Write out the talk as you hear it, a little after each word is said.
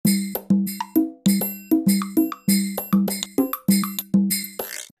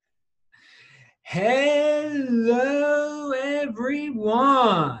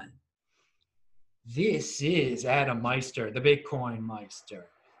This is Adam Meister, the Bitcoin Meister,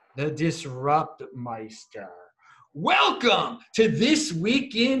 the Disrupt Meister. Welcome to This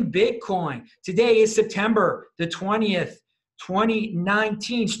Week in Bitcoin. Today is September the 20th,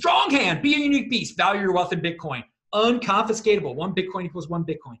 2019. Strong hand, be a unique beast, value your wealth in Bitcoin. Unconfiscatable, one Bitcoin equals one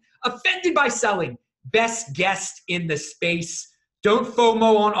Bitcoin. Offended by selling, best guest in the space. Don't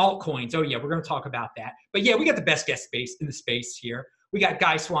FOMO on altcoins. Oh yeah, we're going to talk about that. But yeah, we got the best guest space in the space here. We got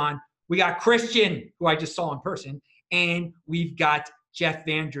Guy Swan. We got Christian, who I just saw in person, and we've got Jeff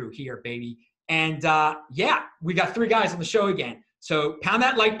Vandrew here, baby. And yeah, we got three guys on the show again. So pound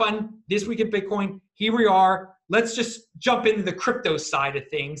that like button. This Week in Bitcoin, here we are. Let's just jump into the crypto side of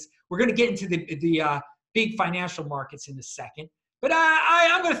things. We're going to get into the big financial markets in a second. But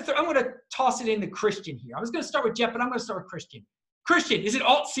I'm going to toss it into Christian here. I was going to start with Jeff, but I'm going to start with Christian. Christian, is it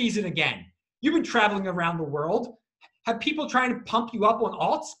alt season again? You've been traveling around the world. Have people trying to pump you up on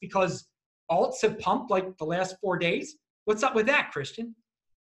alts because alts have pumped like the last 4 days? What's up with that, Christian?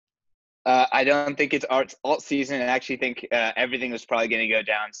 I don't think it's alt season. I actually think everything was probably going to go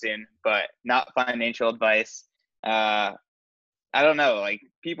down soon, but not financial advice. I don't know. Like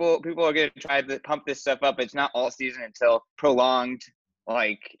people are going to try to pump this stuff up. It's not alt season until prolonged,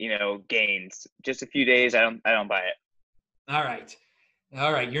 gains. Just a few days. I don't buy it. All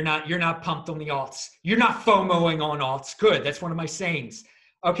right. You're not pumped on the alts. You're not FOMOing on alts. Good. That's one of my sayings.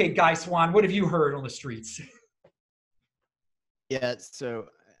 Okay, Guy Swan, what have you heard on the streets? Yeah, so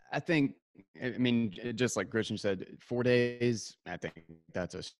I mean, just like Christian said, 4 days, I think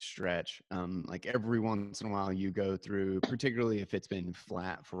that's a stretch. Like every once in a while you go through, particularly if it's been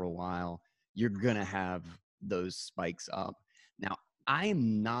flat for a while, you're going to have those spikes up. Now, I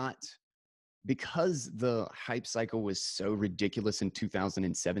am not, because the hype cycle was so ridiculous in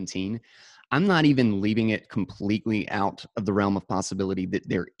 2017, I'm not even leaving it completely out of the realm of possibility that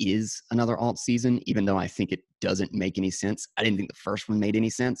there is another alt season, even though I think it doesn't make any sense. I didn't think the first one made any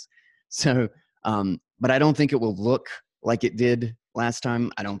sense. So, but I don't think it will look like it did last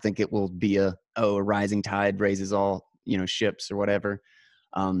time. I don't think it will be a rising tide raises all, ships or whatever.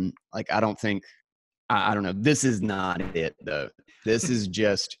 I don't know. This is not it though. This is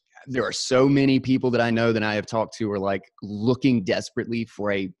just, there are so many people that I know that I have talked to are like looking desperately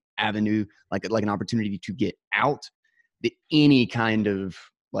for a avenue, like an opportunity to get out, that any kind of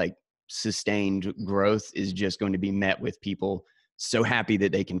like sustained growth is just going to be met with people so happy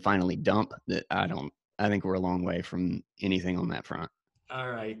that they can finally dump that I think we're a long way from anything on that front.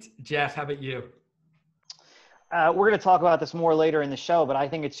 All right. Jeff, how about you? We're going to talk about this more later in the show, but I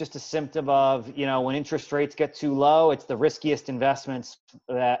think it's just a symptom of, when interest rates get too low, it's the riskiest investments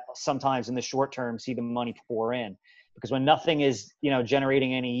that sometimes in the short term see the money pour in. Because when nothing is,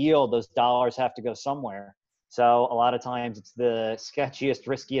 generating any yield, those dollars have to go somewhere. So a lot of times it's the sketchiest,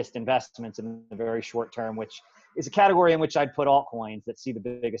 riskiest investments in the very short term, which is a category in which I'd put altcoins that see the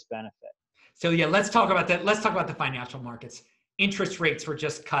biggest benefit. So yeah, let's talk about that. Let's talk about the financial markets. Interest rates were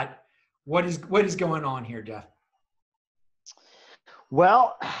just cut. What is going on here, Jeff?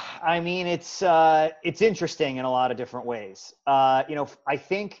 Well, I mean, it's interesting in a lot of different ways. I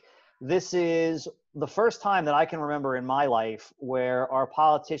think this is the first time that I can remember in my life where our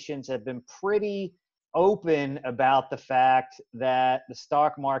politicians have been pretty open about the fact that the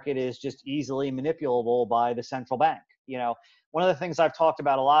stock market is just easily manipulable by the central bank. One of the things I've talked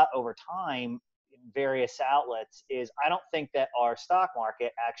about a lot over time in various outlets is I don't think that our stock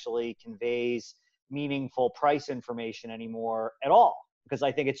market actually conveys meaningful price information anymore at all, because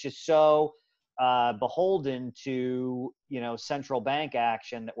I think it's just so beholden to, central bank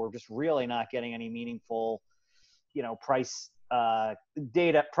action that we're just really not getting any meaningful, price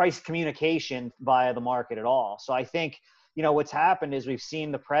data, price communication via the market at all. So I think, what's happened is we've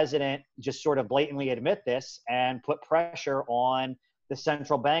seen the president just sort of blatantly admit this and put pressure on the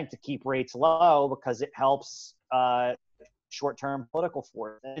central bank to keep rates low because it helps short-term political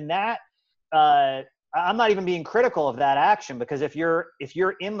force. And that, I'm not even being critical of that action, because if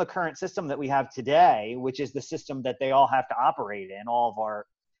you're in the current system that we have today, which is the system that they all have to operate in, all of our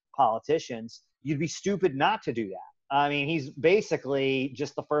politicians, you'd be stupid not to do that. I mean, he's basically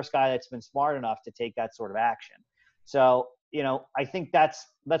just the first guy that's been smart enough to take that sort of action. So, I think that's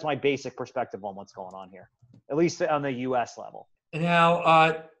my basic perspective on what's going on here, at least on the U.S. level.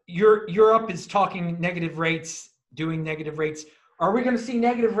 Now, Europe is talking negative rates, doing negative rates. Are we going to see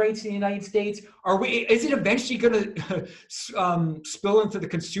negative rates in the United States? Is it eventually going to spill into the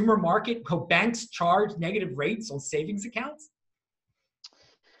consumer market? Will banks charge negative rates on savings accounts?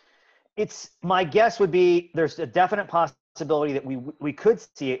 My guess would be there's a definite possibility that we could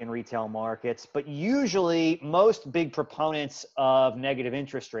see it in retail markets, but usually most big proponents of negative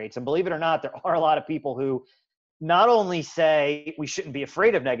interest rates, and believe it or not, there are a lot of people who not only say we shouldn't be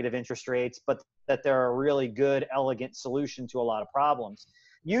afraid of negative interest rates, but that they're a really good, elegant solution to a lot of problems.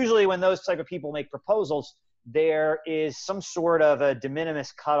 Usually when those type of people make proposals, there is some sort of a de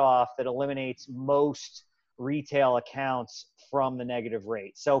minimis cutoff that eliminates most retail accounts from the negative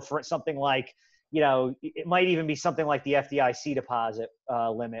rate. So for something like, it might even be something like the FDIC deposit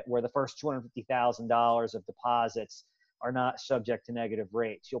limit, where the first $250,000 of deposits are not subject to negative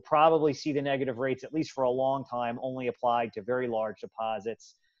rates. You'll probably see the negative rates, at least for a long time, only applied to very large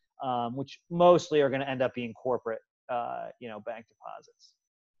deposits, which mostly are going to end up being corporate, bank deposits.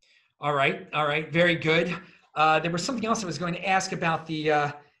 All right, very good. There was something else I was going to ask about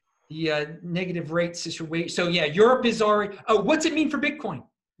the negative rate situation. So yeah, Europe is already. Oh, what's it mean for Bitcoin?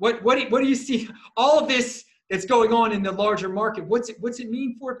 What do you see? All of this that's going on in the larger market. What's it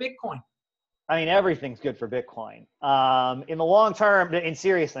mean for Bitcoin? I mean, everything's good for Bitcoin. In the long term, in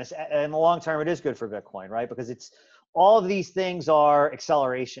seriousness, in the long term, it is good for Bitcoin, right? Because all of these things are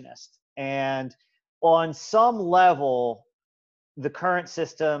accelerationist, and on some level, the current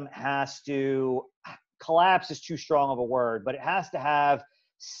system has to collapse is too strong of a word, but it has to have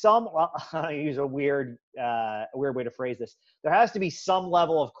some, I use a weird way to phrase this. There has to be some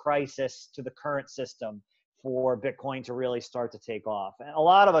level of crisis to the current system for Bitcoin to really start to take off. And a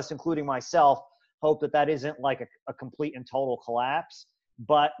lot of us, including myself, hope that isn't like a complete and total collapse.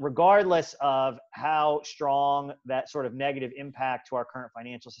 But regardless of how strong that sort of negative impact to our current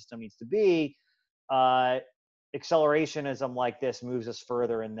financial system needs to be, accelerationism like this moves us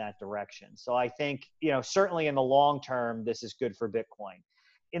further in that direction. So I think, certainly in the long term, this is good for Bitcoin.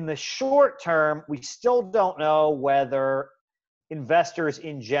 In the short term, we still don't know whether investors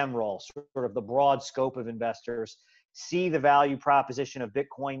in general, sort of the broad scope of investors, see the value proposition of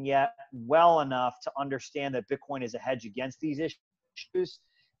Bitcoin yet well enough to understand that Bitcoin is a hedge against these issues.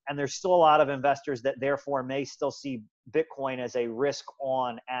 And there's still a lot of investors that therefore may still see Bitcoin as a risk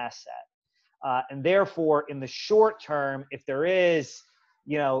on asset. And therefore, in the short term, if there is,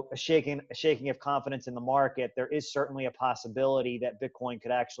 a shaking of confidence in the market, there is certainly a possibility that Bitcoin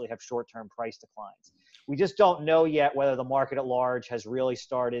could actually have short-term price declines. We just don't know yet whether the market at large has really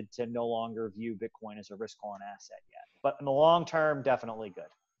started to no longer view Bitcoin as a risk-on asset yet. But in the long term, definitely good.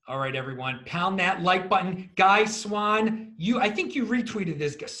 All right, everyone, pound that like button. Guy Swan, I think you retweeted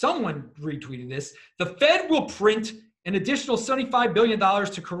this. Someone retweeted this. The Fed will print an additional $75 billion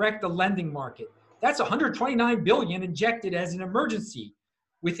to correct the lending market. That's $129 billion injected as an emergency.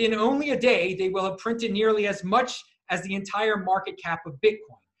 Within only a day, they will have printed nearly as much as the entire market cap of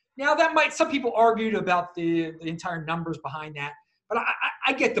Bitcoin. Now, some people argued about the entire numbers behind that, but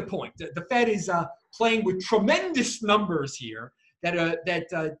I get the point. The Fed is playing with tremendous numbers here that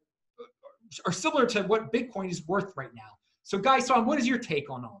are similar to what Bitcoin is worth right now. So, Guy Swan, what is your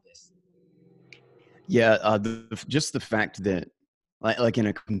take on all this? Yeah, just the fact that, like in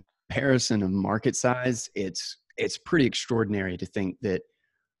a comparison of market size, it's pretty extraordinary to think that,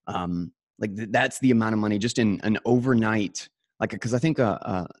 that's the amount of money just in an overnight. Because I think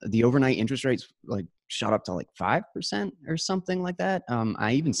the overnight interest rates shot up to 5% or something like that.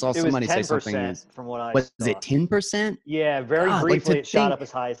 I even saw somebody say something. From what I was saw. it 10%? Yeah, very briefly it shot up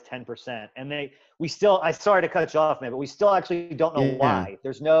as high as 10%. And I sorry to cut you off, man, but we still actually don't know why.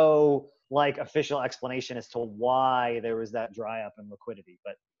 There's no official explanation as to why there was that dry up in liquidity.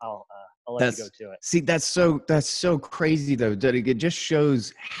 But I'll let you go to it. See, that's so crazy though. That it just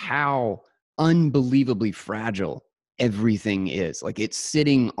shows how unbelievably fragile everything is. It's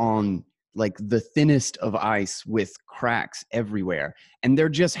sitting on the thinnest of ice with cracks everywhere, and they're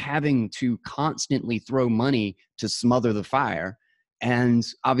just having to constantly throw money to smother the fire. And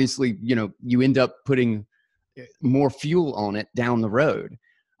obviously, you end up putting more fuel on it down the road.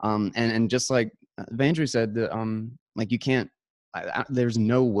 And just like Vandrew said, you can't. There's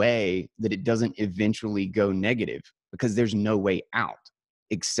no way that it doesn't eventually go negative, because there's no way out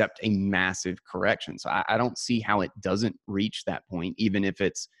except a massive correction. So I don't see how it doesn't reach that point, even if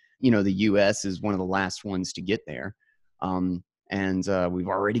it's, the U.S. is one of the last ones to get there. And we've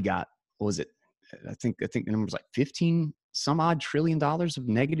already got, what was it? I think the number's 15 some odd trillion dollars of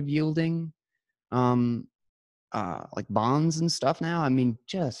negative yielding, bonds and stuff now. I mean,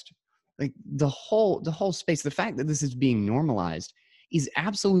 just the whole space, the fact that this is being normalized is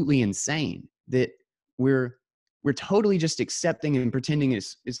absolutely insane, that we're totally just accepting and pretending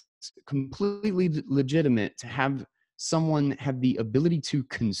it's completely legitimate to have someone have the ability to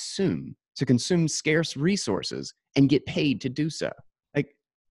consume scarce resources and get paid to do so.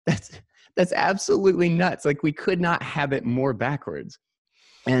 that's absolutely nuts. Like we could not have it more backwards.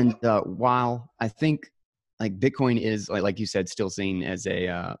 And while I think like Bitcoin is like you said, still seen as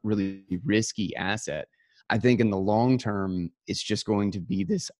a really risky asset, I think in the long term, it's just going to be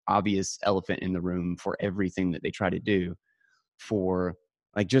this obvious elephant in the room for everything that they try to do. For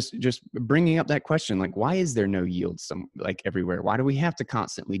like just bringing up that question, like why is there no yield like everywhere? Why do we have to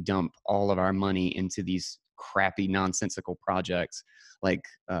constantly dump all of our money into these crappy nonsensical projects like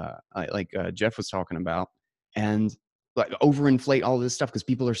Jeff was talking about, and like overinflate all this stuff because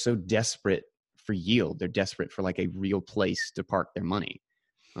people are so desperate for yield. They're desperate for like a real place to park their money.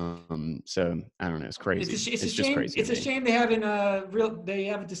 So I don't know. It's crazy. It's a just shame. crazy. It's a shame they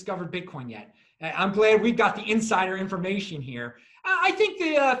haven't discovered Bitcoin yet. I'm glad we've got the insider information here. I think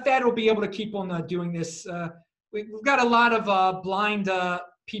the Fed will be able to keep on doing this. We've got a lot of blind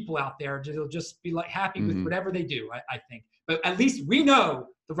people out there. They'll just be like happy with whatever they do. I think, but at least we know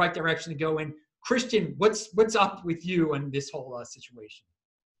the right direction to go in. Christian, what's up with you and this whole situation?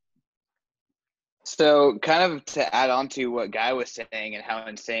 So kind of to add on to what Guy was saying and how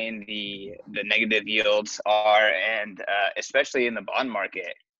insane the negative yields are, and especially in the bond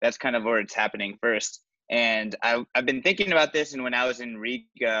market, that's kind of where it's happening first. And I've been thinking about this, and when I was in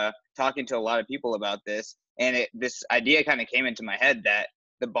Riga talking to a lot of people about this, and this idea kind of came into my head that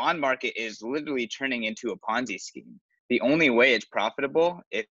the bond market is literally turning into a Ponzi scheme. The only way it's profitable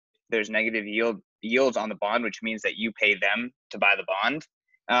if there's negative yields on the bond, which means that you pay them to buy the bond,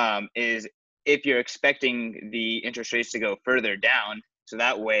 is if you're expecting the interest rates to go further down. So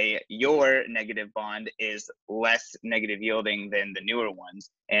that way your negative bond is less negative yielding than the newer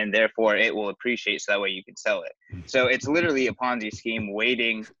ones, and therefore it will appreciate, so that way you can sell it. So it's literally a Ponzi scheme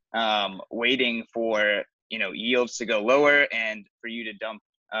waiting for yields to go lower and for you to dump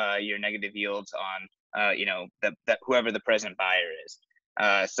your negative yields on that whoever the present buyer is.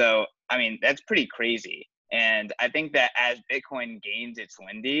 So I mean, that's pretty crazy. And I think that as Bitcoin gains its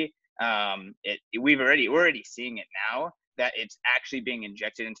Lindy, we're already seeing it now, that it's actually being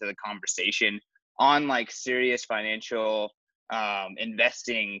injected into the conversation on like serious financial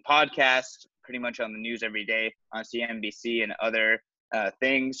investing podcasts, pretty much on the news every day on CNBC and other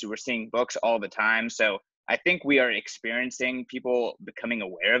things. We're seeing books all the time. So I think we are experiencing people becoming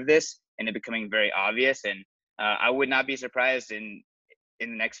aware of this and it becoming very obvious. And I would not be surprised in the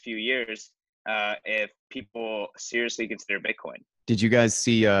next few years if people seriously consider Bitcoin. Did you guys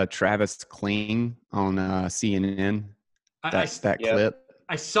see Travis Kling on CNN? That clip.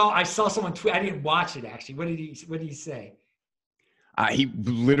 I saw someone tweet. I didn't watch it actually. What did he say? He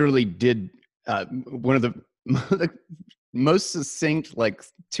literally did one of the most succinct, like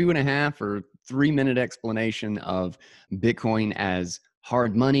 2.5 or 3 minute explanation of Bitcoin as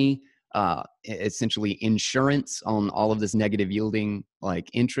hard money, essentially insurance on all of this negative yielding like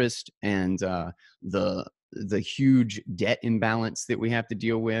interest, and the huge debt imbalance that we have to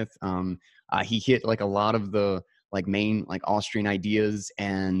deal with. He hit like a lot of the like main like Austrian ideas,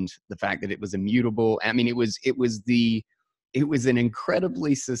 and the fact that it was immutable. I mean, it was an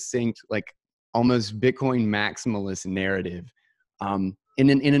incredibly succinct, like almost Bitcoin maximalist narrative in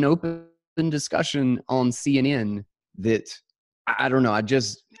an open discussion on CNN that I don't know. I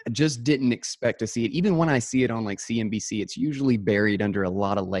just didn't expect to see it. Even when I see it on like CNBC, it's usually buried under a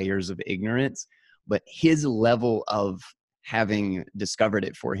lot of layers of ignorance. But his level of having discovered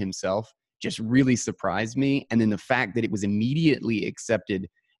it for himself just really surprised me. And then the fact that it was immediately accepted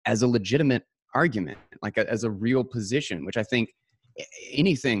as a legitimate argument, like as a real position, which I think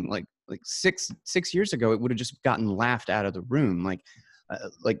anything like 6 years ago, it would have just gotten laughed out of the room. Like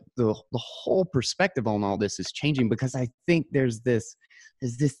the whole perspective on all this is changing, because I think there's this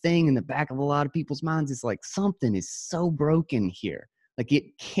thing in the back of a lot of people's minds. It's like something is so broken here. Like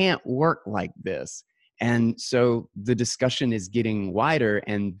it can't work like this. And so the discussion is getting wider,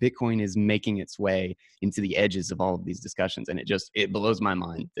 and Bitcoin is making its way into the edges of all of these discussions. And it blows my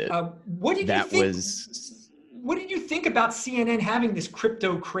mind that what did you think about CNN having this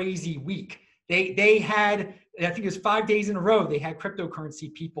crypto crazy week? They had, I think it was 5 days in a row, they had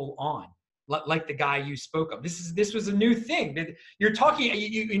cryptocurrency people on, like the guy you spoke of. This was a new thing. You're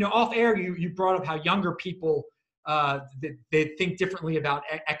talking, off air, you brought up how younger people, they think differently about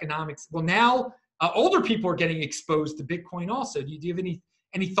economics. Well, now older people are getting exposed to Bitcoin also. Do you have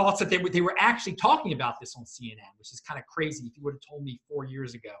any thoughts that they were actually talking about this on CNN, which is kind of crazy if you would have told me 4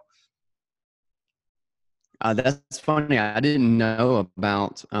 years ago? That's funny. I didn't know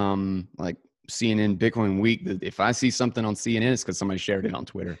about like CNN Bitcoin Week. If I see something on CNN, it's because somebody shared it on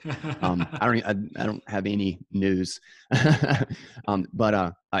Twitter. I don't have any news,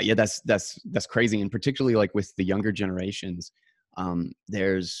 but yeah, that's crazy, and particularly like with the younger generations.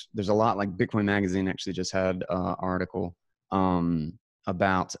 There's a lot, like Bitcoin Magazine actually just had an article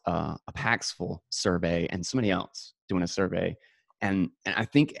about a Paxful survey and somebody else doing a survey. And I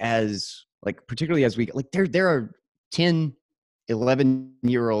think particularly as we, like there are 10,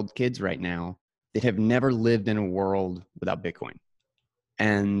 11-year-old kids right now that have never lived in a world without Bitcoin.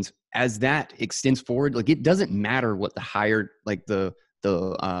 And as that extends forward, like it doesn't matter what the higher, like the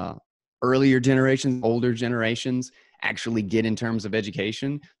earlier generations, older generations actually get in terms of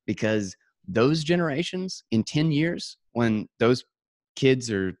education, because those generations in 10 years, when those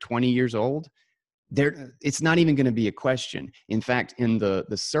kids are 20 years old, it's not even going to be a question. In fact, in the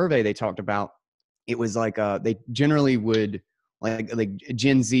survey they talked about, it was like they generally would like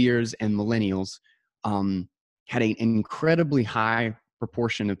Gen Zers and millennials had an incredibly high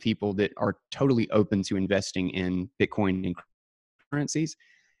proportion of people that are totally open to investing in Bitcoin and currencies.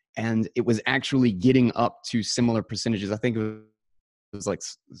 And it was actually getting up to similar percentages. I think it was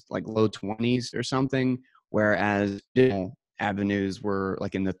like low 20s or something, whereas avenues were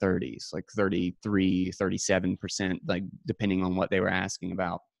like in the 30s, like 33, 37%, like depending on what they were asking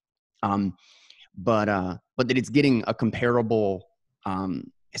about. But that it's getting a comparable,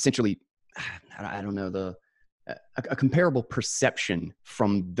 essentially, I don't know, a comparable perception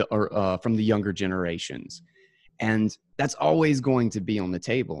from the younger generations. And that's always going to be on the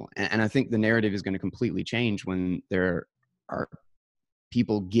table. And I think the narrative is going to completely change when there are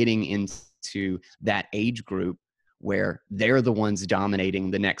people getting into that age group where they're the ones dominating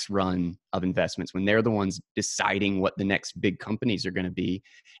the next run of investments, when they're the ones deciding what the next big companies are going to be.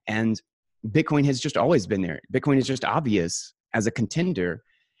 And Bitcoin has just always been there. Bitcoin is just obvious as a contender.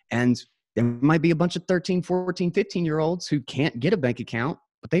 And there might be a bunch of 13, 14, 15-year-olds who can't get a bank account,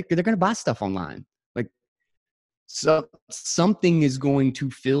 but they're going to buy stuff online. So something is going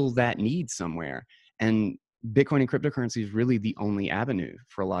to fill that need somewhere. And Bitcoin and cryptocurrency is really the only avenue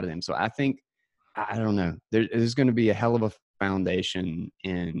for a lot of them. So I think, I don't know, there's going to be a hell of a foundation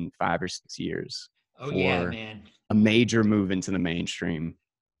in 5 or 6 years for a major move into the mainstream.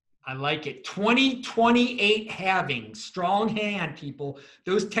 I like it. 2028 halving. Strong hand, people.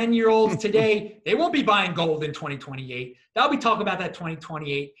 Those 10-year-olds today, they won't be buying gold in 2028. They'll be talking about that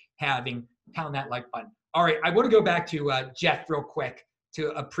 2028 halving. Pound that like button. All right, I want to go back to Jeff real quick to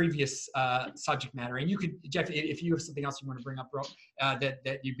a previous subject matter. And you could, Jeff, if you have something else you want to bring up, bro,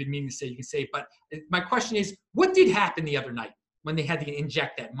 that you've been meaning to say, you can say. But my question is, what did happen the other night when they had to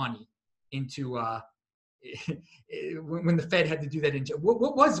inject that money into, when the Fed had to do that?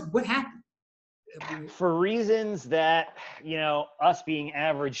 What happened? For reasons that, us being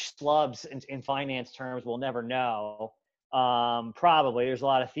average slubs in finance terms will never know. Probably there's a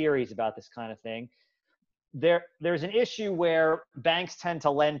lot of theories about this kind of thing. There's an issue where banks tend to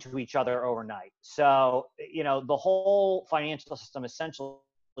lend to each other overnight. So, the whole financial system essentially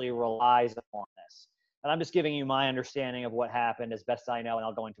relies upon this. And I'm just giving you my understanding of what happened as best I know, and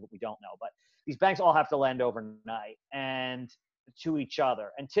I'll go into what we don't know. But these banks all have to lend overnight and to each other.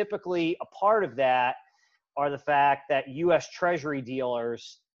 And typically a part of that are the fact that U.S. Treasury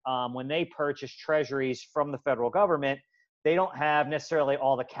dealers, when they purchase treasuries from the federal government, they don't have necessarily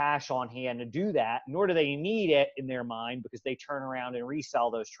all the cash on hand to do that, nor do they need it in their mind, because they turn around and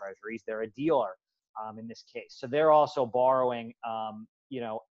resell those treasuries. They're a dealer in this case. So they're also borrowing,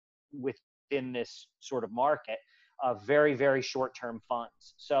 within this sort of market of very, very short-term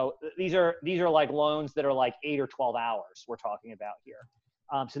funds. So these are like loans that are like 8 or 12 hours we're talking about here.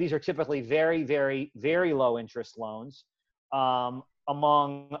 So these are typically very, very, very low interest loans.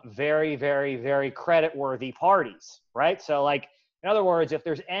 Among very, very, very credit-worthy parties, right? So like, in other words, if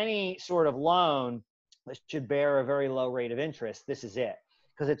there's any sort of loan that should bear a very low rate of interest, this is it.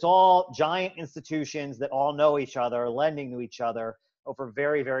 Because it's all giant institutions that all know each other, lending to each other over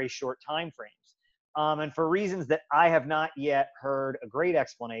very, very short time frames. And for reasons that I have not yet heard a great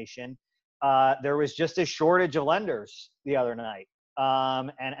explanation, there was just a shortage of lenders the other night.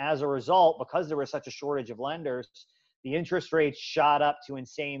 And as a result, because there was such a shortage of lenders, the interest rates shot up to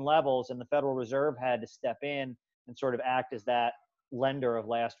insane levels, and the Federal Reserve had to step in and sort of act as that lender of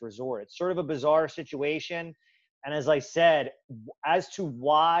last resort. It's sort of a bizarre situation. And as I said, as to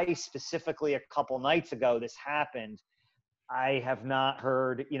why specifically a couple nights ago this happened, I have not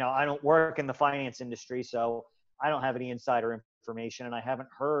heard, I don't work in the finance industry, so I don't have any insider information, and I haven't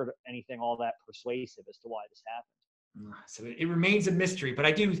heard anything all that persuasive as to why this happened. So it remains a mystery, but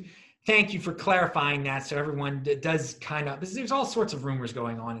I do thank you for clarifying that, so everyone does kind of, there's all sorts of rumors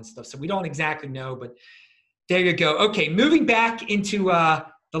going on and stuff, so we don't exactly know, but there you go. Okay, moving back into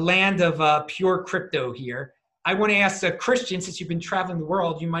the land of pure crypto here, I want to ask Christian, since you've been traveling the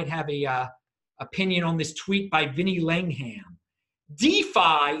world, you might have a opinion on this tweet by Vinny Langham.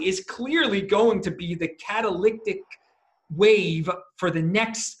 DeFi is clearly going to be the catalytic wave for the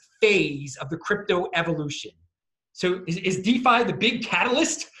next phase of the crypto evolution. So is DeFi the big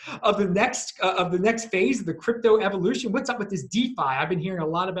catalyst of the next phase of the crypto evolution? What's up with this DeFi? I've been hearing a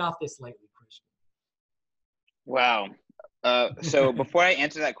lot about this lately, Christian. Wow. So before I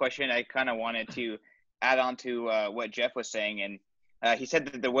answer that question, I kind of wanted to add on to what Jeff was saying. And he said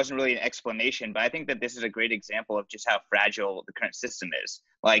that there wasn't really an explanation, but I think that this is a great example of just how fragile the current system is.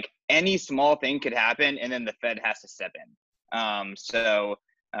 Like any small thing could happen and then the Fed has to step in.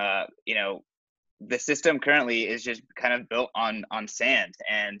 You know, the system currently is just kind of built on sand,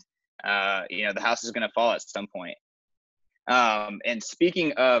 and you know, the house is going to fall at some point. And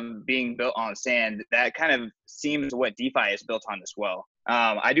speaking of being built on sand, that kind of seems what DeFi is built on as well.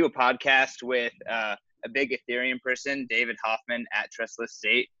 I do a podcast with a big Ethereum person, David Hoffman at Trustless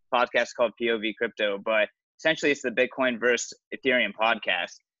State, podcast called POV Crypto, but essentially it's the Bitcoin versus Ethereum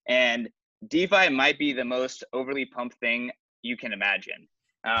podcast. And DeFi might be the most overly pumped thing you can imagine.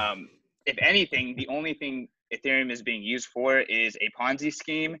 If anything, the only thing Ethereum is being used for is a Ponzi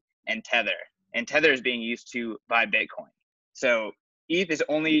scheme and Tether. And Tether is being used to buy Bitcoin. So ETH is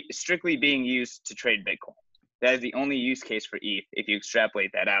only strictly being used to trade Bitcoin. That is the only use case for ETH if you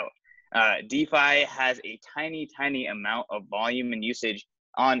extrapolate that out. DeFi has a tiny amount of volume and usage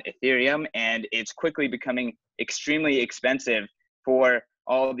on Ethereum, and it's quickly becoming extremely expensive for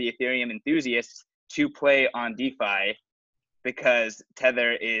all the Ethereum enthusiasts to play on DeFi, because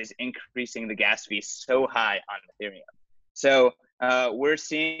Tether is increasing the gas fee so high on Ethereum. So we're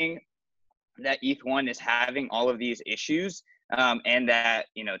seeing that ETH1 is having all of these issues, and that,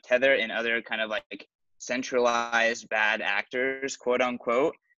 you know, Tether and other kind of like centralized bad actors, quote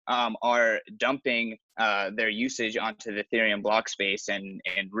unquote, are dumping their usage onto the Ethereum block space and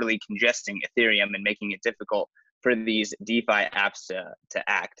really congesting Ethereum and making it difficult for these DeFi apps to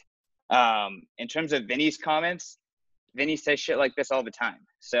act. In terms of Vinny's comments, Vinny says shit like this all the time.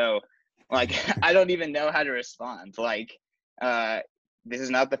 So, like, I don't even know how to respond. Like, this is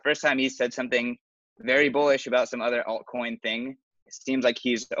not the first time he's said something very bullish about some other altcoin thing. It seems like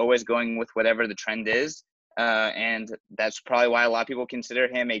he's always going with whatever the trend is. And that's probably why a lot of people consider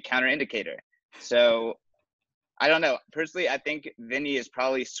him a counter indicator. So, I don't know. Personally, I think Vinny is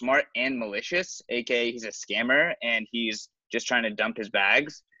probably smart and malicious, aka he's a scammer and he's just trying to dump his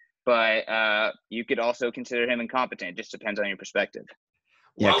bags. But you could also consider him incompetent. It just depends on your perspective.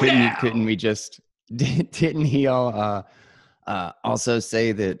 Yeah, couldn't we just didn't he all also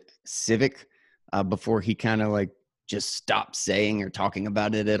say that Civic before he kind of like just stopped saying or talking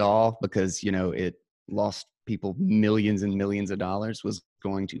about it at all because, you know, it lost people millions and millions of dollars, was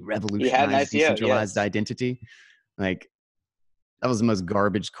going to revolutionize decentralized identity? Like, that was the most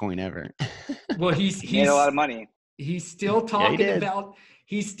garbage coin ever. Well, he's made a lot of money. He's still talking about.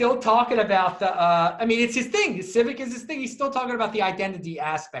 He's still talking about the. I mean, it's his thing. The Civic is his thing. He's still talking about the identity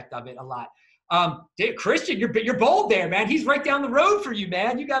aspect of it a lot. Christian, you're bold there, man. He's right down the road for you,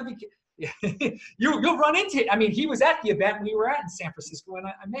 man. You got to be. You'll run into it. I mean, he was at the event we were at in San Francisco, and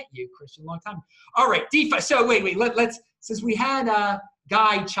I met you, Christian, a long time ago. All right, DeFi. So wait. Let's since we had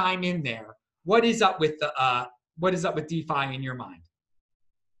Guy chime in there. What is up with DeFi in your mind?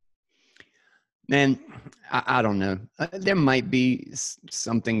 Man, I don't know. There might be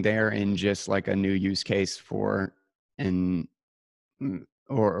something there in just like a new use case for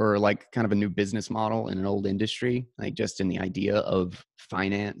or like kind of a new business model in an old industry, like just in the idea of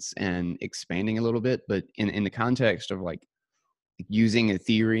finance and expanding a little bit. But in the context of like using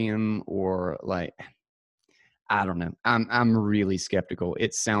Ethereum or like, I don't know. I'm really skeptical.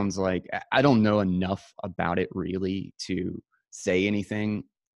 It sounds like I don't know enough about it really to say anything.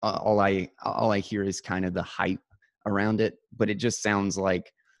 All I hear is kind of the hype around it, but it just sounds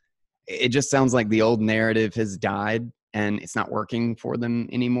like the old narrative has died and it's not working for them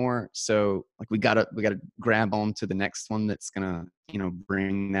anymore. So like we gotta grab on to the next one that's gonna, you know,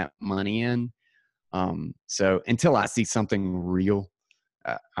 bring that money in. So until I see something real,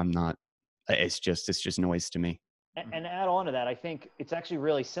 I'm not. It's just noise to me. And add on to that, I think it's actually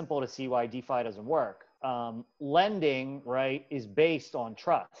really simple to see why DeFi doesn't work. Lending, right, is based on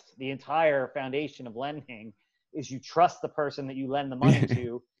trust. The entire foundation of lending is you trust the person that you lend the money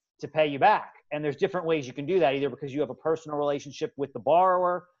to pay you back. And there's different ways you can do that, either because you have a personal relationship with the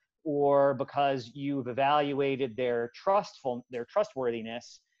borrower or because you've evaluated their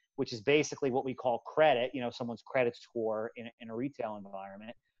trustworthiness, which is basically what we call credit, you know, someone's credit score in a retail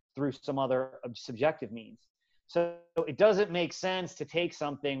environment, through some other subjective means. So it doesn't make sense to take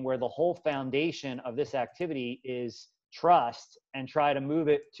something where the whole foundation of this activity is trust and try to move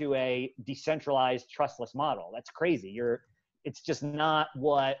it to a decentralized trustless model. That's crazy. it's just not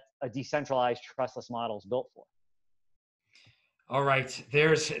what a decentralized trustless model is built for. All right,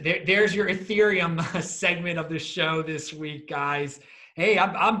 there's your Ethereum segment of the show this week, guys. Hey,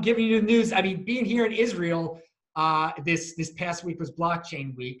 I'm giving you the news. I mean, being here in Israel, this past week was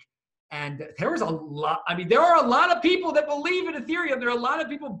Blockchain Week, and there was a lot. I mean, there are a lot of people that believe in Ethereum. There are a lot of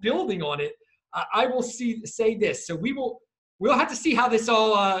people building on it. I will say this. So we'll have to see how this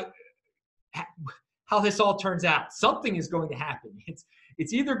all turns out. Something is going to happen.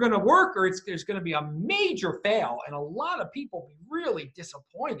 It's either going to work or there's going to be a major fail, and a lot of people be really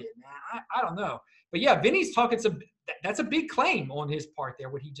disappointed, man. I don't know. But yeah, Vinny's talking that's a big claim on his part there,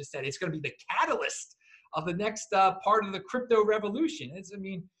 what he just said. It's going to be the catalyst of the next part of the crypto revolution.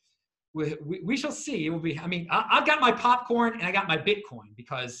 We shall see. It will be, I mean, I've got my popcorn and I got my Bitcoin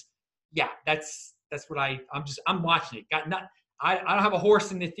because, yeah, that's what I'm watching it. I don't have a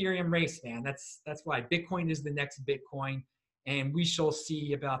horse in the Ethereum race, man. That's why Bitcoin is the next Bitcoin. And we shall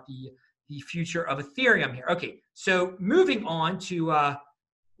see about the future of Ethereum here. Okay, so moving on to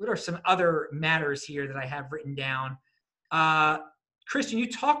what are some other matters here that I have written down. Christian, you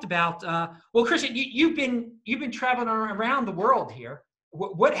talked about Christian, you've been traveling around the world here.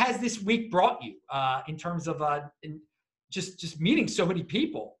 What has this week brought you in terms of just meeting so many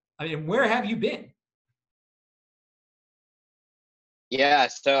people? I mean, where have you been? Yeah,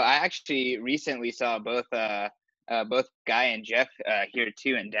 so I actually recently saw both Guy and Jeff here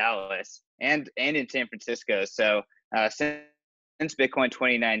too in Dallas and in San Francisco. So since Bitcoin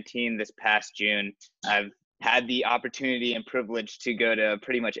 2019 this past June, I've had the opportunity and privilege to go to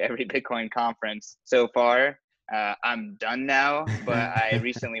pretty much every Bitcoin conference so far. I'm done now, but I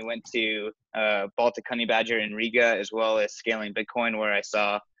recently went to Baltic Honey Badger in Riga, as well as Scaling Bitcoin, where I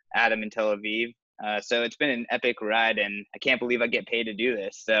saw Adam in Tel Aviv. So it's been an epic ride, and I can't believe I get paid to do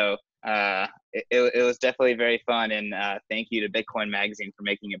this. So it was definitely very fun, and thank you to Bitcoin Magazine for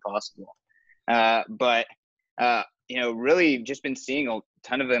making it possible. But really just been seeing a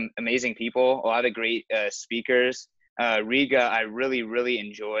ton of amazing people, a lot of great speakers. Riga, I really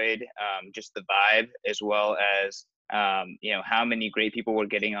enjoyed just the vibe, as well as how many great people were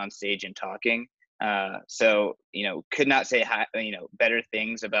getting on stage and talking. So could not say better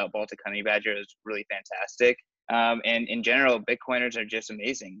things about Baltic Honey Badger. It was really fantastic. And in general, Bitcoiners are just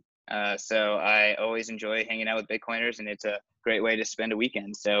amazing. So I always enjoy hanging out with Bitcoiners, and it's a great way to spend a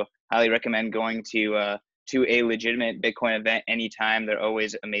weekend. So highly recommend going to a legitimate Bitcoin event anytime. They're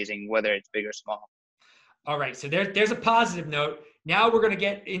always amazing, whether it's big or small. All right, so there's a positive note. Now we're going to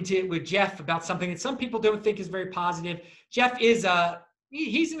get into it with Jeff about something that some people don't think is very positive. Jeff is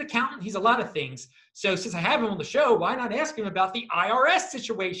he's an accountant. He's a lot of things. So since I have him on the show, why not ask him about the IRS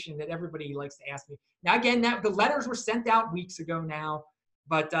situation that everybody likes to ask me? Now, again, the letters were sent out weeks ago now,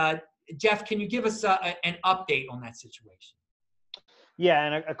 but Jeff, can you give us an update on that situation? Yeah,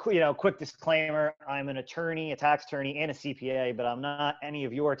 and a quick disclaimer: I'm an attorney, a tax attorney, and a CPA, but I'm not any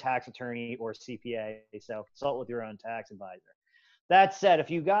of your tax attorney or CPA. So consult with your own tax advisor. That said,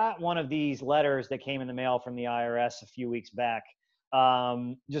 if you got one of these letters that came in the mail from the IRS a few weeks back,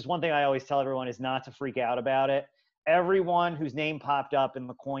 just one thing I always tell everyone is not to freak out about it. Everyone whose name popped up in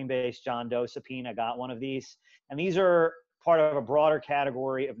the Coinbase John Doe subpoena got one of these, and these are part of a broader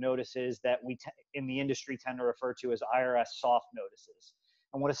category of notices that we in the industry tend to refer to as IRS soft notices.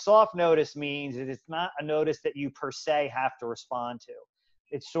 And what a soft notice means is it's not a notice that you per se have to respond to.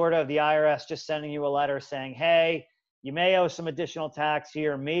 It's sort of the IRS just sending you a letter saying, hey, you may owe some additional tax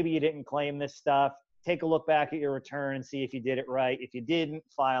here. Maybe you didn't claim this stuff. Take a look back at your return and see if you did it right. If you didn't,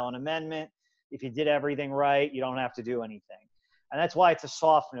 file an amendment. If you did everything right, you don't have to do anything. And that's why it's a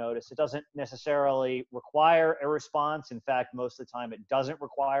soft notice. It doesn't necessarily require a response. In fact, most of the time it doesn't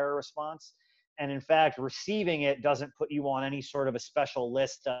require a response. And in fact, receiving it doesn't put you on any sort of a special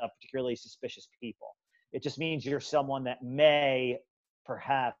list of particularly suspicious people. It just means you're someone that may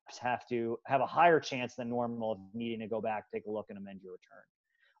perhaps have a higher chance than normal of needing to go back, take a look, and amend your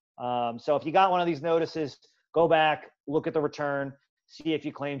return. So if you got one of these notices, go back, look at the return, see if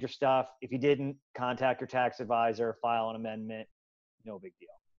you claimed your stuff. If you didn't, contact your tax advisor, file an amendment. No big deal.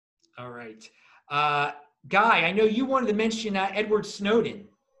 All right. Guy, I know you wanted to mention Edward Snowden.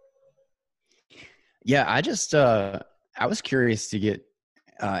 Yeah, I was curious to get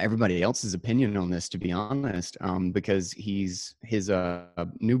everybody else's opinion on this, to be honest, because his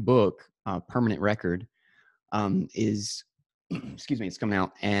new book, Permanent Record, is, excuse me, it's coming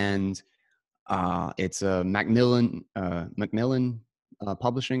out, and it's a Macmillan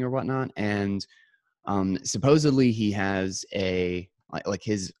Publishing or whatnot, and supposedly he has like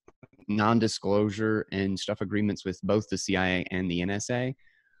his non-disclosure and stuff agreements with both the CIA and the NSA.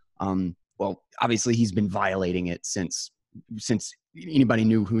 Well, obviously he's been violating it since since anybody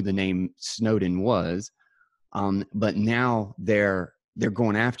knew who the name Snowden was. But now they're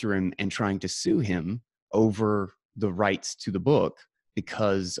going after him and trying to sue him over the rights to the book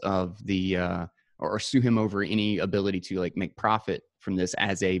because of or sue him over any ability to like make profit from this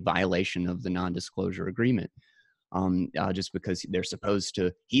as a violation of the non-disclosure agreement. Just because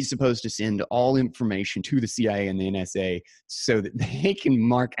he's supposed to send all information to the CIA and the NSA so that they can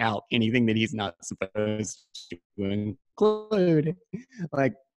mark out anything that he's not supposed to include.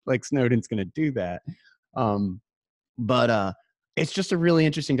 Like Snowden's going to do that. But it's just a really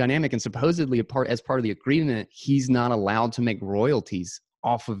interesting dynamic. And supposedly as part of the agreement, he's not allowed to make royalties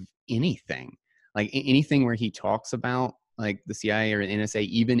off of anything, like anything where he talks about like the CIA or the NSA,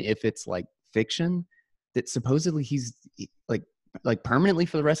 even if it's like fiction, that supposedly he's like permanently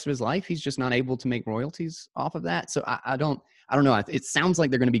for the rest of his life, he's just not able to make royalties off of that. So I don't know. It sounds like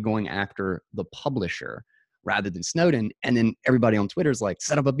they're going to be going after the publisher rather than Snowden. And then everybody on Twitter is like,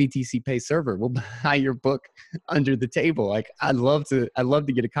 set up a BTC Pay server. We'll buy your book under the table. Like, I'd love to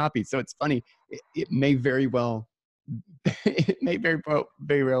get a copy. So it's funny. It may very well,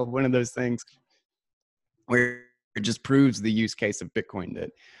 very well one of those things where it just proves the use case of Bitcoin,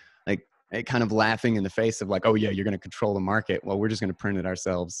 that like it kind of laughing in the face of like, oh yeah, you're going to control the market. Well, we're just going to print it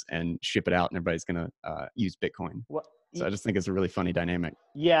ourselves and ship it out and everybody's going to use Bitcoin. So I just think it's a really funny dynamic.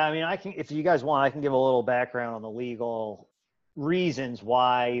 Yeah, I mean, if you guys want, I can give a little background on the legal reasons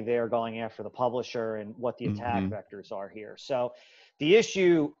why they're going after the publisher and what the attack vectors are here. So the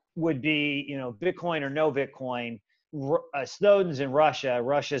issue would be, Bitcoin or no Bitcoin. Snowden's in Russia.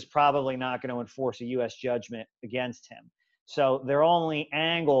 Russia's probably not going to enforce a U.S. judgment against him. So their only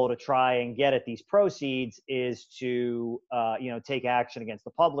angle to try and get at these proceeds is to, take action against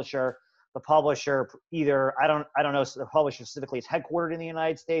the publisher. The publisher either, I don't know if the publisher specifically is headquartered in the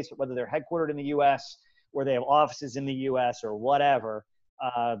United States, but whether they're headquartered in the U.S. or they have offices in the U.S. or whatever,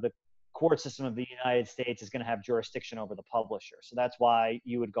 the court system of the United States is going to have jurisdiction over the publisher. So that's why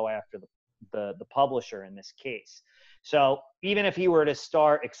you would go after the publisher in this case. So even if he were to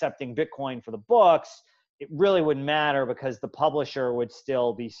start accepting Bitcoin for the books, it really wouldn't matter because the publisher would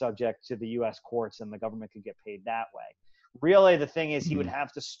still be subject to the U.S. courts and the government could get paid that way. Really, the thing is he would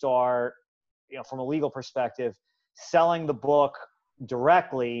have to start, from a legal perspective, selling the book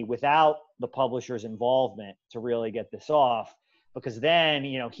directly without the publisher's involvement to really get this off. Because then,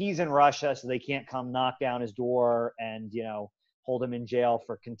 he's in Russia, so they can't come knock down his door and, hold him in jail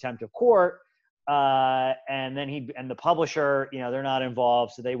for contempt of court. And then the publisher, they're not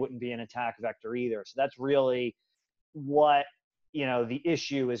involved, so they wouldn't be an attack vector either. So that's really what the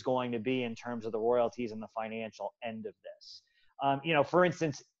issue is going to be in terms of the royalties and the financial end of this. For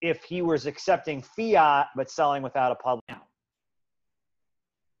instance, if he was accepting fiat but selling without a publisher.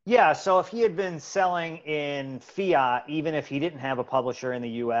 Yeah, so if he had been selling in fiat, even if he didn't have a publisher in the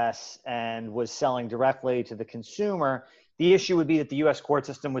U.S. and was selling directly to the consumer, the issue would be that the U.S. court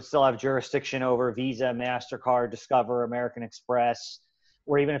system would still have jurisdiction over Visa, MasterCard, Discover, American Express,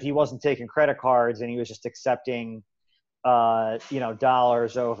 or even if he wasn't taking credit cards and he was just accepting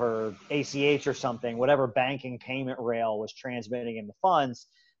dollars over ACH or something, whatever banking payment rail was transmitting him the funds,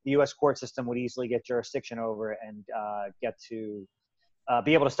 the U.S. court system would easily get jurisdiction over it and get to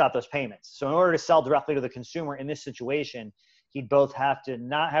be able to stop those payments. So in order to sell directly to the consumer in this situation, he'd both have to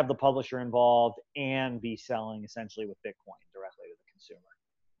not have the publisher involved and be selling essentially with Bitcoin directly to the consumer.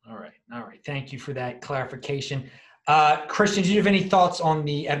 All right. Thank you for that clarification. Christian, do you have any thoughts on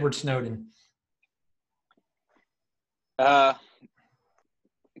the Edward Snowden?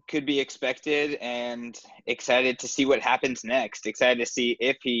 Could be expected and excited to see what happens next. Excited to see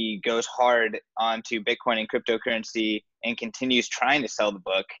if he goes hard onto Bitcoin and cryptocurrency and continues trying to sell the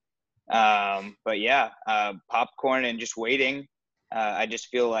book. But yeah, popcorn and just waiting. I just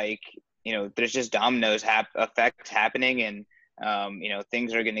feel like, there's just dominoes effect happening and,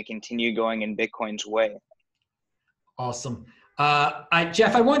 things are going to continue going in Bitcoin's way. Awesome.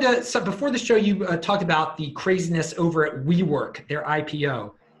 Jeff, I wanted to, so before the show, you talked about the craziness over at WeWork, their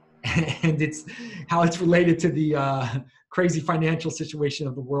IPO, and how it's related to the crazy financial situation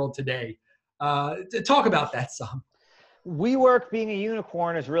of the world today. Talk about that some. WeWork being a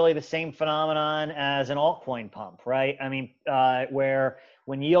unicorn is really the same phenomenon as an altcoin pump, right? I mean, where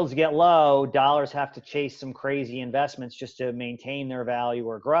when yields get low, dollars have to chase some crazy investments just to maintain their value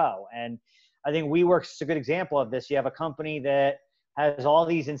or grow. And I think WeWork's a good example of this. You have a company that has all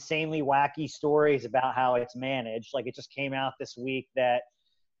these insanely wacky stories about how it's managed. Like it just came out this week that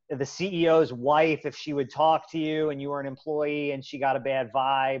the CEO's wife, if she would talk to you and you were an employee and she got a bad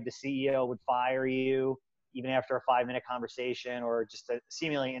vibe, the CEO would fire you even after a 5-minute conversation or just a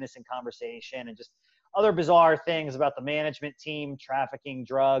seemingly innocent conversation, and just other bizarre things about the management team trafficking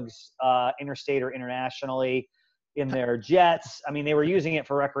drugs interstate or internationally in their jets. I mean, they were using it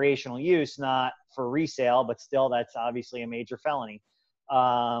for recreational use, not for resale, but still, that's obviously a major felony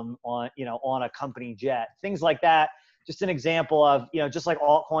on a company jet. Things like that. Just an example of, just like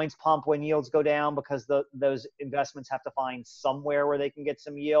altcoins pump when yields go down because those investments have to find somewhere where they can get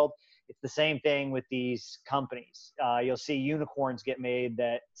some yield. It's the same thing with these companies. You'll see unicorns get made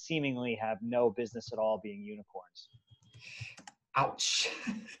that seemingly have no business at all being unicorns. Ouch.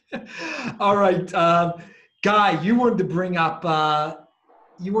 All right. Guy, you wanted to bring up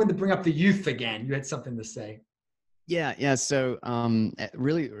the youth again. You had something to say. Yeah. So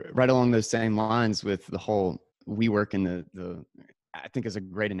really right along those same lines with the whole WeWork and the I think is a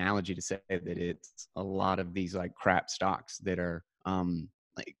great analogy to say that it's a lot of these like crap stocks that are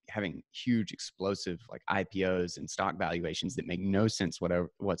like having huge explosive like IPOs and stock valuations that make no sense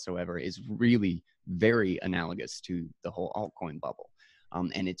whatsoever is really very analogous to the whole altcoin bubble.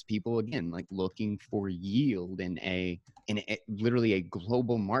 And it's people again like looking for yield in literally a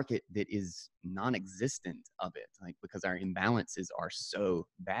global market that is non-existent of it, like because our imbalances are so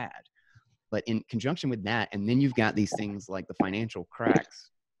bad. But in conjunction with that, and then you've got these things like the financial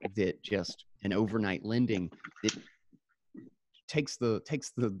cracks that just an overnight lending that takes the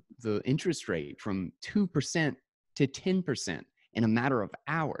interest rate from 2% to 10% in a matter of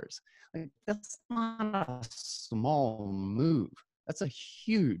hours. Like, that's not a small move. That's a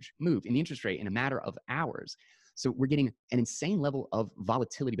huge move in the interest rate in a matter of hours. So we're getting an insane level of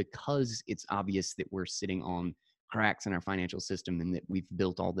volatility because it's obvious that we're sitting on cracks in our financial system and that we've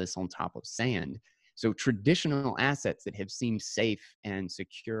built all this on top of sand. So traditional assets that have seemed safe and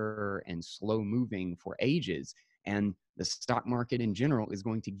secure and slow moving for ages, and the stock market in general is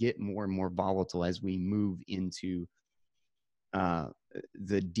going to get more and more volatile as we move into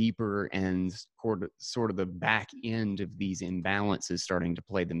the deeper and sort of the back end of these imbalances starting to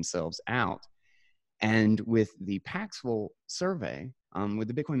play themselves out. And with the Paxful survey, with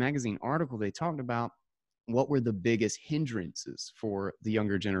the Bitcoin Magazine article, they talked about what were the biggest hindrances for the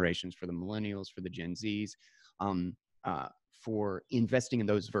younger generations, for the millennials, for the Gen Zs, for investing in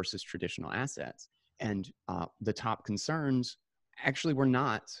those versus traditional assets. And the top concerns actually were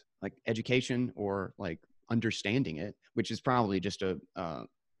not like education or like understanding it, which is probably just it's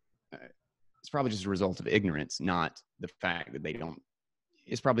probably just a result of ignorance, not the fact that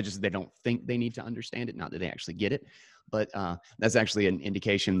it's probably just they don't think they need to understand it, not that they actually get it. But that's actually an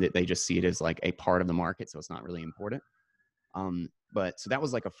indication that they just see it as like a part of the market, so it's not really important. But so that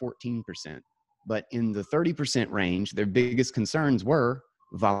was like a 14%. But in the 30% range, their biggest concerns were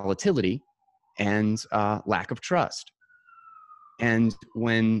volatility and lack of trust. And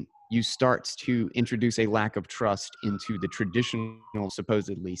when you start to introduce a lack of trust into the traditional,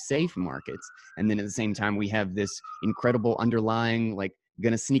 supposedly safe markets, and then at the same time we have this incredible underlying, like,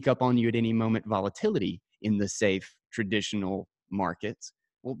 going to sneak up on you at any moment volatility in the safe traditional markets,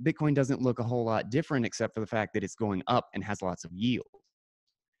 well, Bitcoin doesn't look a whole lot different except for the fact that it's going up and has lots of yield.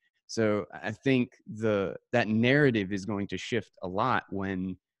 So I think that narrative is going to shift a lot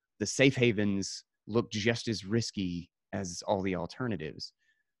when the safe havens look just as risky as all the alternatives.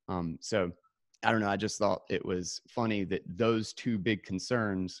 So I don't know. I just thought it was funny that those two big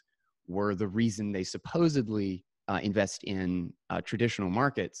concerns were the reason they supposedly invest in traditional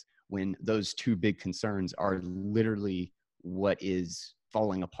markets, when those two big concerns are literally what is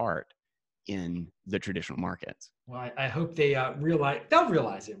falling apart in the traditional markets. Well, I hope they they'll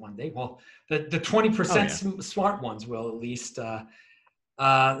realize it one day. Well, the 20% smart ones will, at least.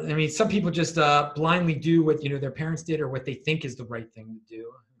 I mean, some people just blindly do what their parents did or what they think is the right thing to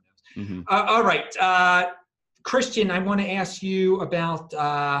do. Who knows? Mm-hmm. All right, Christian, I want to ask you about.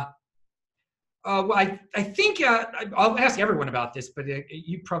 Well, I think I'll ask everyone about this, but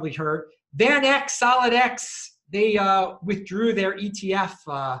you probably heard VanEck, SolidX. They withdrew their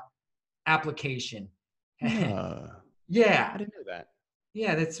ETF application. Yeah, I didn't know that.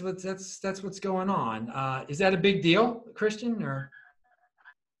 Yeah, that's what's going on. Is that a big deal, Christian? Or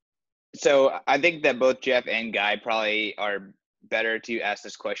so I think that both Jeff and Guy probably are better to ask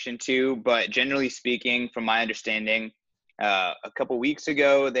this question to, but generally speaking, from my understanding, a couple weeks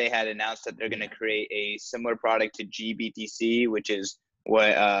ago, they had announced that they're going to create a similar product to GBTC, which is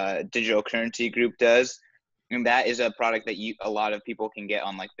what Digital Currency Group does. And that is a product that a lot of people can get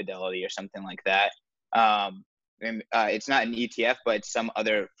on like Fidelity or something like that. And it's not an ETF, but it's some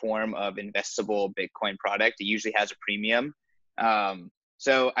other form of investable Bitcoin product. It usually has a premium.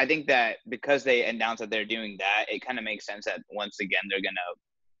 So I think that because they announced that they're doing that, it kind of makes sense that once again, they're going to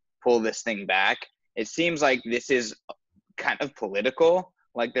pull this thing back. It seems like this is kind of political,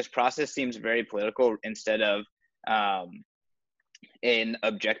 like this process seems very political instead of an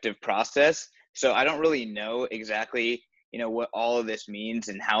objective process. So I don't really know exactly, what all of this means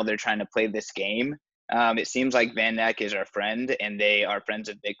and how they're trying to play this game. It seems like Van Eck is our friend, and they are friends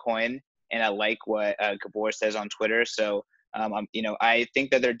of Bitcoin. And I like what Gabor says on Twitter. So, I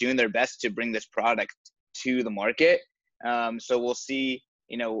think that they're doing their best to bring this product to the market. So we'll see,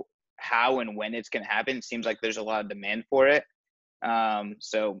 how and when it's going to happen. It seems like there's a lot of demand for it.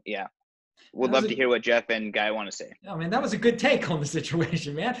 So yeah, would love to hear what Jeff and Guy want to say. Oh man, that was a good take on the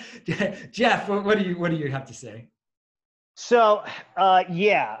situation, man. Jeff, what do you have to say? So,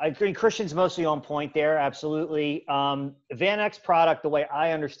 yeah, I agree. Christian's mostly on point there. Absolutely. Van Eck's product, the way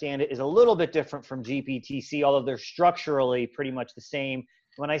I understand it, is a little bit different from GBTC, although they're structurally pretty much the same.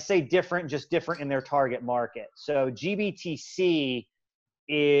 When I say different, just different in their target market. So GBTC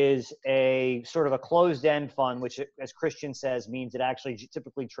is a sort of a closed-end fund, which, as Christian says, means it actually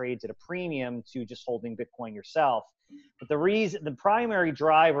typically trades at a premium to just holding Bitcoin yourself. But the primary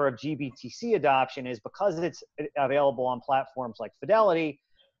driver of GBTC adoption is because it's available on platforms like Fidelity.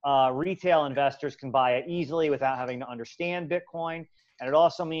 Retail investors can buy it easily without having to understand Bitcoin. And it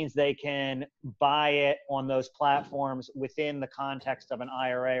also means they can buy it on those platforms within the context of an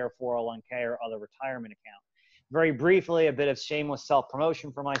IRA or 401k or other retirement account. Very briefly, a bit of shameless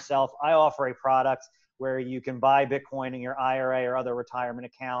self-promotion for myself. I offer a product where you can buy Bitcoin in your IRA or other retirement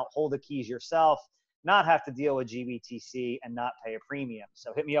account, hold the keys yourself, not have to deal with GBTC, and not pay a premium.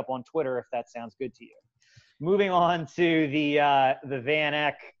 So hit me up on Twitter if that sounds good to you. Moving on to the Van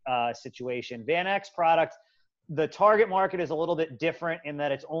Eck situation. Van Eck's product, the target market is a little bit different in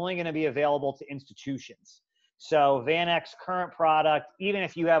that it's only going to be available to institutions. So Van Eck's current product, even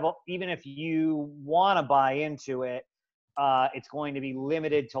if you want to buy into it, it's going to be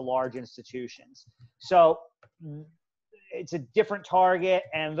limited to large institutions. So it's a different target,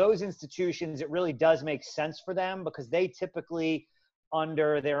 and those institutions, it really does make sense for them because they typically,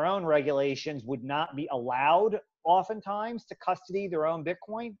 under their own regulations, would not be allowed oftentimes to custody their own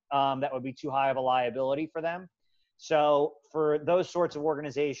Bitcoin. That would be too high of a liability for them. So for those sorts of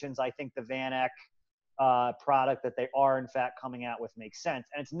organizations, I think the Van Eck product that they are in fact coming out with makes sense.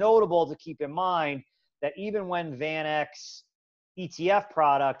 And it's notable to keep in mind that even when Van Eck's ETF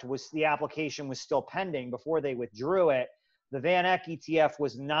product the application was still pending before they withdrew it, the Van Eck ETF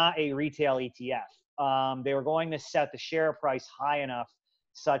was not a retail ETF. They were going to set the share price high enough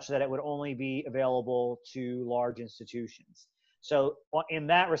such that it would only be available to large institutions. So in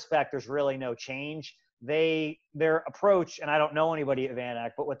that respect, there's really no change. Their approach, and I don't know anybody at Van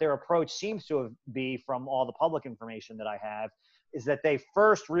Eck, but what their approach seems to be from all the public information that I have, is that they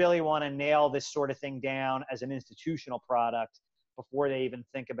first really want to nail this sort of thing down as an institutional product before they even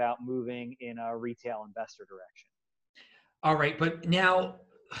think about moving in a retail investor direction. All right, but now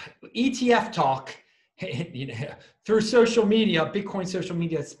ETF talk through social media, Bitcoin social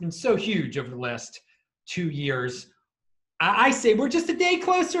media, it's been so huge over the last 2 years. I say we're just a day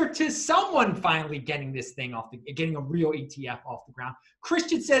closer to someone finally getting this thing getting a real ETF off the ground.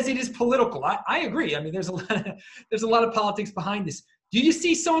 Christian says it is political. I agree. I mean, there's a lot of politics behind this. Do you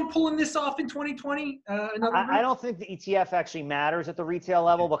see someone pulling this off in 2020? I don't think the ETF actually matters at the retail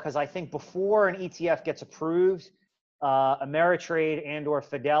level because I think before an ETF gets approved, Ameritrade and or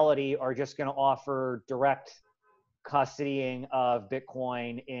Fidelity are just going to offer direct custodying of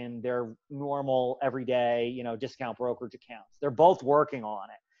Bitcoin in their normal everyday, discount brokerage accounts. They're both working on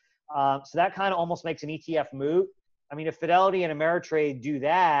it. So that kind of almost makes an ETF moot. I mean, if Fidelity and Ameritrade do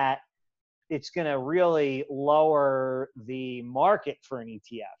that, it's going to really lower the market for an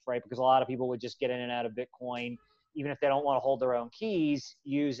ETF, right? Because a lot of people would just get in and out of Bitcoin, even if they don't want to hold their own keys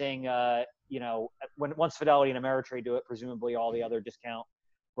using, once Fidelity and Ameritrade do it, presumably all the other discount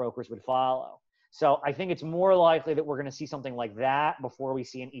brokers would follow. So I think it's more likely that we're going to see something like that before we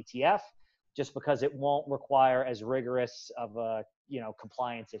see an ETF, just because it won't require as rigorous of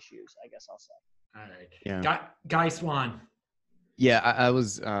compliance issues, I guess I'll say. All right. Yeah. Guy Swan. Yeah, I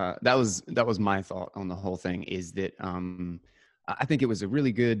was that was my thought on the whole thing, is that I think it was a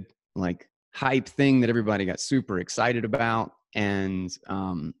really good hype thing that everybody got super excited about, and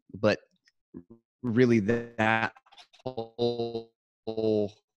but really that whole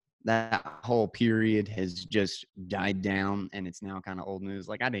period has just died down, and it's now kind of old news.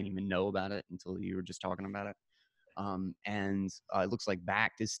 I didn't even know about it until you were just talking about it. And it looks like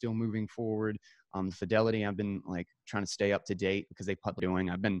BACT is still moving forward. Fidelity, I've been trying to stay up to date because they public doing.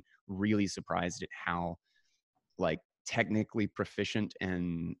 I've been really surprised at how technically proficient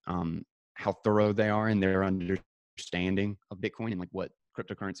and how thorough they are in their understanding of Bitcoin and what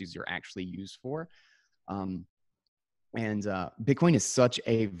cryptocurrencies are actually used for. And Bitcoin is such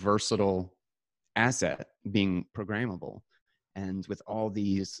a versatile asset, being programmable. And with all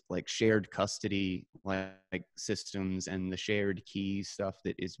these like shared custody like systems and the shared key stuff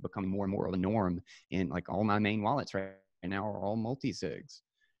that is becoming more and more of a norm in like all my main wallets right now are all multi-sigs,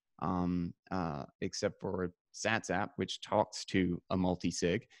 except for SatsApp, which talks to a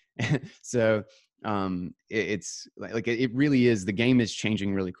multi-sig. So it's like it really is, the game is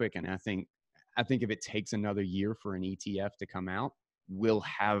changing really quick. And I think if it takes another year for an ETF to come out, we'll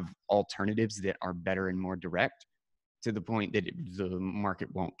have alternatives that are better and more direct, to the point that the market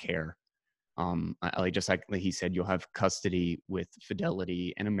won't care. Just like he said, you'll have custody with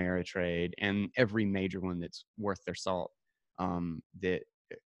Fidelity and Ameritrade and every major one that's worth their salt. That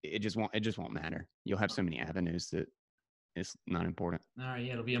it just won't matter. You'll have so many avenues that it's not important. All right,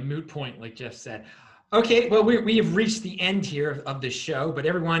 yeah, it'll be a moot point, like Jeff said. Okay, well, we have reached the end here of this show, but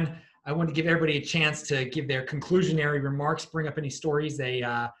everyone, I want to give everybody a chance to give their conclusionary remarks, bring up any stories they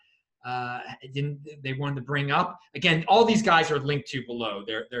wanted to bring up. Again, all these guys are linked to below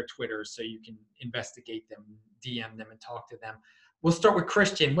their Twitters, so you can investigate them, DM them, and talk to them. We'll start with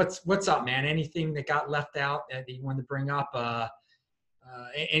Christian. What's up, man? Anything that got left out that you wanted to bring up?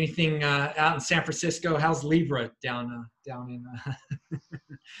 Anything out in San Francisco? How's Libra down in?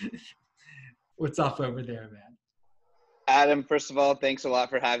 What's up over there, man? Adam, first of all, thanks a lot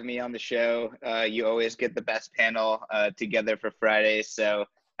for having me on the show. You always get the best panel together for Fridays, so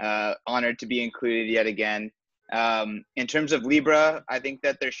honored to be included yet again. In terms of Libra, I think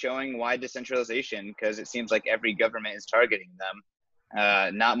that they're showing wide decentralization because it seems like every government is targeting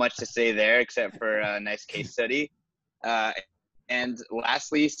them. Not much to say there except for a nice case study. And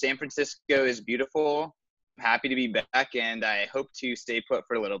lastly, San Francisco is beautiful. I'm happy to be back, and I hope to stay put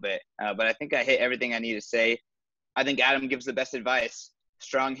for a little bit. But I think I hit everything I need to say. I think Adam gives the best advice.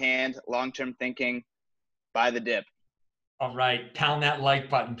 Strong hand, long-term thinking, buy the dip. All right, pound that like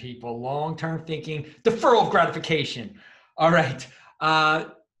button, people. Long-term thinking, deferral of gratification. All right,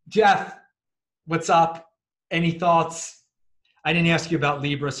 Jeff, what's up? Any thoughts? I didn't ask you about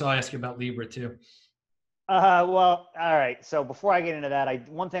Libra, so I'll ask you about Libra too. Well, all right. So before I get into that,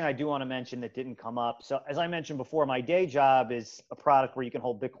 one thing I do want to mention that didn't come up. So as I mentioned before, my day job is a product where you can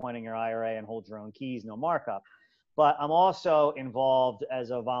hold Bitcoin in your IRA and hold your own keys, no markup. But I'm also involved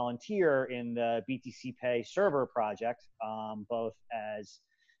as a volunteer in the BTC Pay server project, both as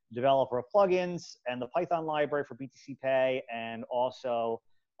developer of plugins and the Python library for BTC Pay, and also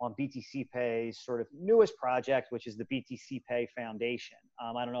on BTC Pay's sort of newest project, which is the BTC Pay Foundation.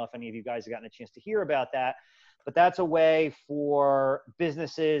 I don't know if any of you guys have gotten a chance to hear about that, but that's a way for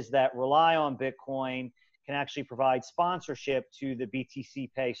businesses that rely on Bitcoin can actually provide sponsorship to the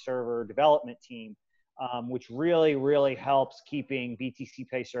BTC Pay server development team, which really, really helps keeping BTC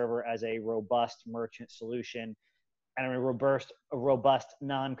Pay server as a robust merchant solution and a robust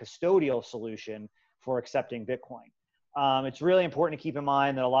non-custodial solution for accepting Bitcoin. It's really important to keep in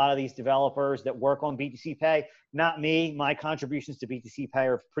mind that a lot of these developers that work on BTC Pay, not me, my contributions to BTC Pay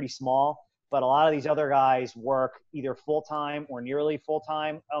are pretty small, but a lot of these other guys work either full-time or nearly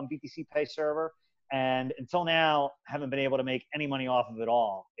full-time on BTC Pay server, and until now haven't been able to make any money off of it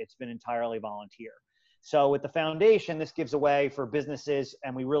all. It's been entirely volunteer. So with the foundation, this gives a way for businesses,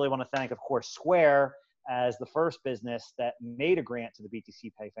 and we really want to thank, of course, Square as the first business that made a grant to the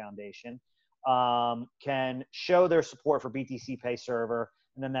BTC Pay Foundation, can show their support for BTC Pay server,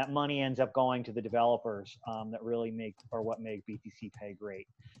 and then that money ends up going to the developers that really make BTC Pay great.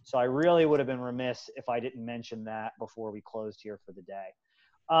 So I really would have been remiss if I didn't mention that before we closed here for the day.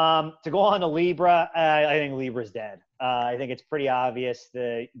 To go on to Libra, I think Libra's dead. I think it's pretty obvious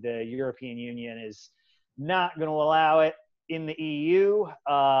the European Union is not going to allow it in the EU,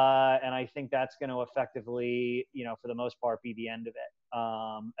 and I think that's going to effectively, for the most part, be the end of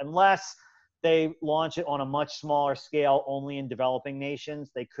it. Unless they launch it on a much smaller scale, only in developing nations,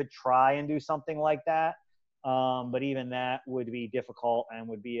 they could try and do something like that. But even that would be difficult and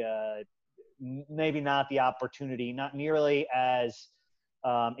would be maybe not the opportunity, not nearly as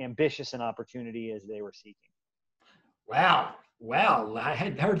ambitious an opportunity as they were seeking. Wow. I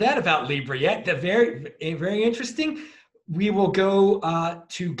hadn't heard that about Libra yet. Very, very interesting. We will go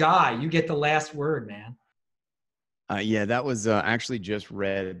to Guy. You get the last word, man. Yeah, that was actually just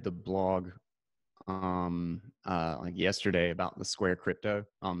read the blog like yesterday about the Square Crypto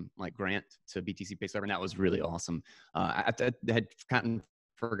like grant to BTC Pay server, and that was really awesome. I had kind of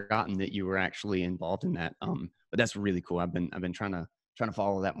forgotten that you were actually involved in that, but that's really cool. I've been trying to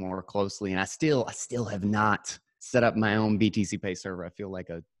follow that more closely, and I still have not set up my own BTC Pay server. I feel like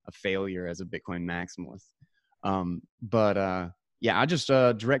a failure as a Bitcoin maximalist. But yeah, I just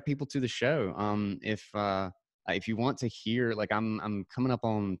direct people to the show. If if you want to hear, like I'm coming up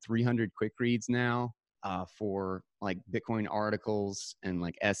on 300 quick reads now for like Bitcoin articles and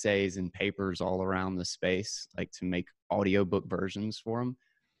like essays and papers all around the space, like to make audiobook versions for them.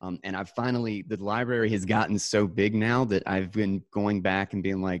 And I've finally, the library has gotten so big now that I've been going back and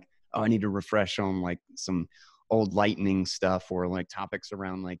being like, oh, I need to refresh on like some old lightning stuff or like topics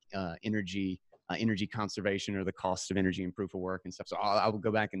around like energy conservation or the cost of energy and proof of work and stuff. So I will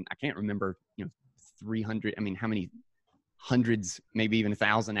go back, and I can't remember, 300, I mean, how many hundreds, maybe even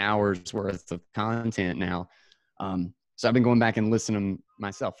 1,000 hours worth of content now. So I've been going back and listening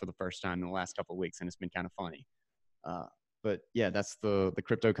myself for the first time in the last couple of weeks, and it's been kind of funny. But yeah, that's the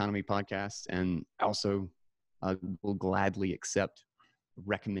Crypto Economy podcast. And also will gladly accept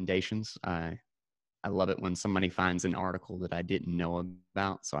recommendations. I love it when somebody finds an article that I didn't know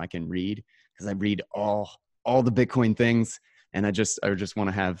about so I can read, because I read all the Bitcoin things, and I just want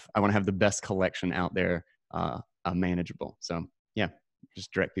to have the best collection out there, manageable. So yeah,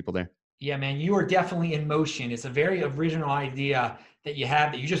 just direct people there. Yeah, man, you are definitely in motion. It's a very original idea that you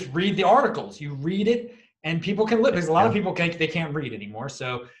have, that you just read the articles. You read it, and people can live, because a lot of people they can't read anymore.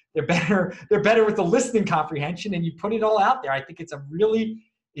 So they're better with the listening comprehension, and you put it all out there. I think it's a really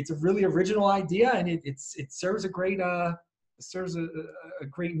original idea, and it serves a great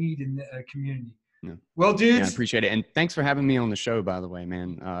great need in the community. Yeah. Well, dudes, yeah, I appreciate it, and thanks for having me on the show. By the way,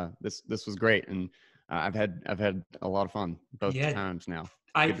 man, this was great, and I've had a lot of fun both times now.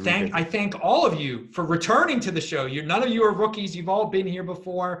 I thank all of you for returning to the show. None of you are rookies. You've all been here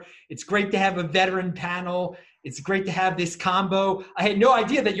before. It's great to have a veteran panel. It's great to have this combo. I had no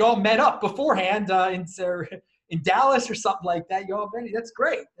idea that you all met up beforehand in Dallas or something like that. You all ready? That's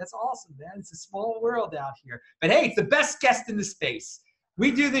great. That's awesome, man. It's a small world out here. But hey, it's the best guest in the space.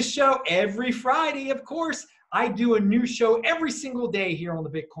 We do this show every Friday, of course. I do a new show every single day here on the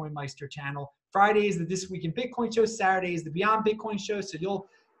Bitcoin Meister channel. Friday is the This Week in Bitcoin show. Saturday is the Beyond Bitcoin show. So you'll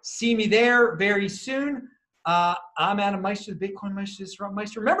see me there very soon. I'm Adam Meister, the Bitcoin Meister, Disrupt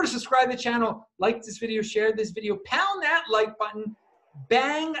Meister. Remember to subscribe to the channel, like this video, share this video, pound that like button,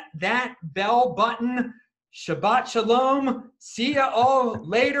 bang that bell button. Shabbat shalom. See ya all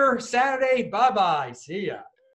later Saturday. Bye-bye. See ya.